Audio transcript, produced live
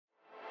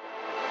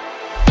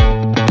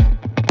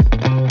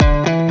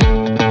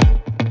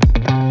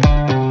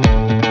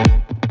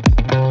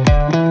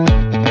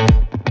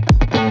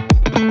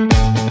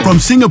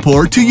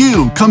Singapore to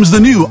you comes the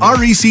new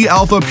REC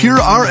Alpha Pure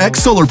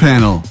RX solar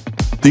panel.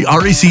 The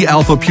REC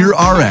Alpha Pure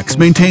RX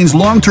maintains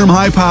long-term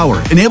high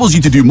power, enables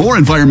you to do more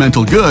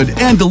environmental good,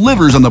 and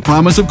delivers on the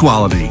promise of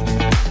quality.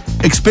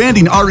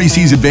 Expanding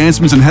REC's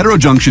advancements in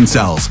heterojunction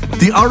cells,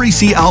 the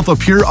REC Alpha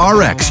Pure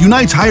RX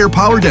unites higher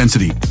power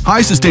density,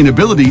 high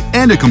sustainability,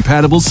 and a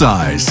compatible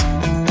size.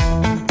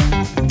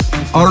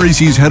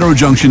 REC's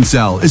heterojunction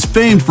cell is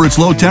famed for its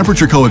low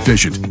temperature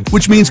coefficient,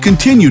 which means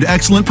continued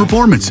excellent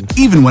performance,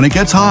 even when it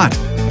gets hot.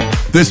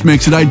 This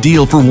makes it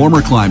ideal for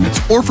warmer climates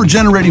or for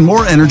generating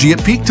more energy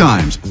at peak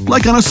times,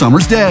 like on a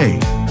summer's day.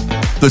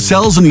 The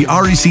cells in the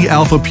REC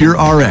Alpha Pure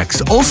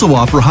RX also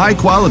offer high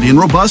quality and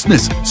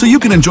robustness, so you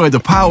can enjoy the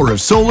power of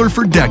solar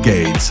for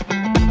decades.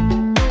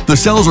 The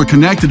cells are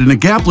connected in a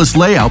gapless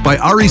layout by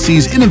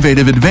REC's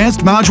innovative advanced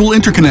module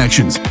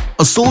interconnections,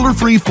 a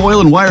solder-free foil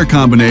and wire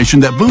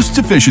combination that boosts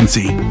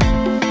efficiency.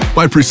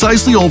 By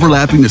precisely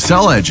overlapping the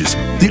cell edges,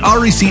 the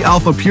REC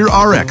Alpha Pure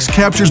RX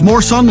captures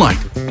more sunlight,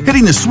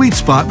 hitting the sweet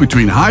spot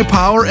between high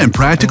power and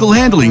practical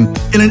handling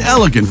in an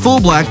elegant full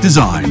black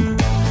design.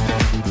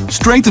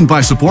 Strengthened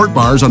by support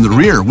bars on the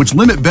rear which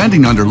limit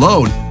bending under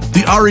load,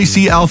 the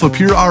REC Alpha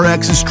Pure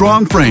RX's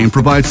strong frame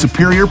provides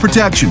superior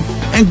protection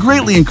and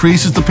greatly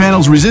increases the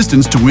panel's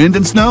resistance to wind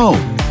and snow.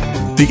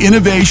 The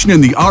innovation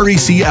in the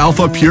REC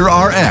Alpha Pure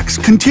RX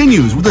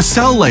continues with a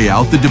cell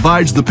layout that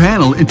divides the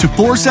panel into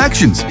 4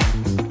 sections.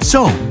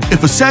 So,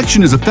 if a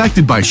section is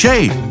affected by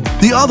shade,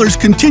 the others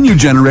continue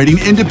generating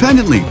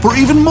independently for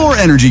even more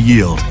energy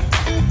yield.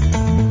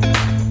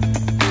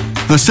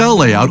 The cell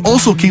layout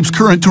also keeps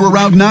current to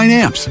around 9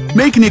 amps,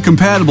 making it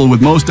compatible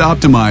with most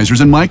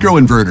optimizers and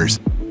microinverters,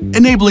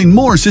 enabling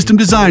more system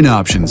design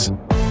options.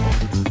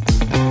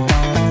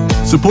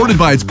 Supported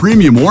by its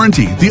premium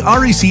warranty, the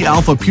REC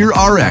Alpha Pure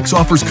RX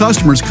offers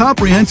customers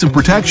comprehensive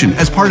protection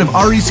as part of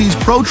REC's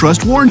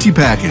ProTrust warranty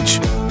package.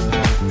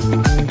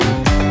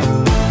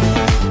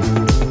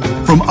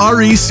 From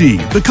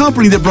REC, the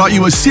company that brought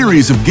you a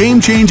series of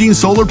game-changing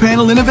solar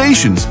panel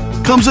innovations,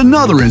 comes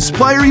another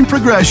inspiring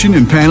progression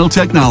in panel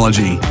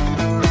technology.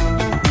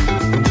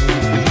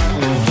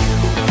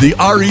 The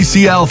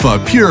REC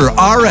Alpha Pure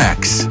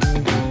RX.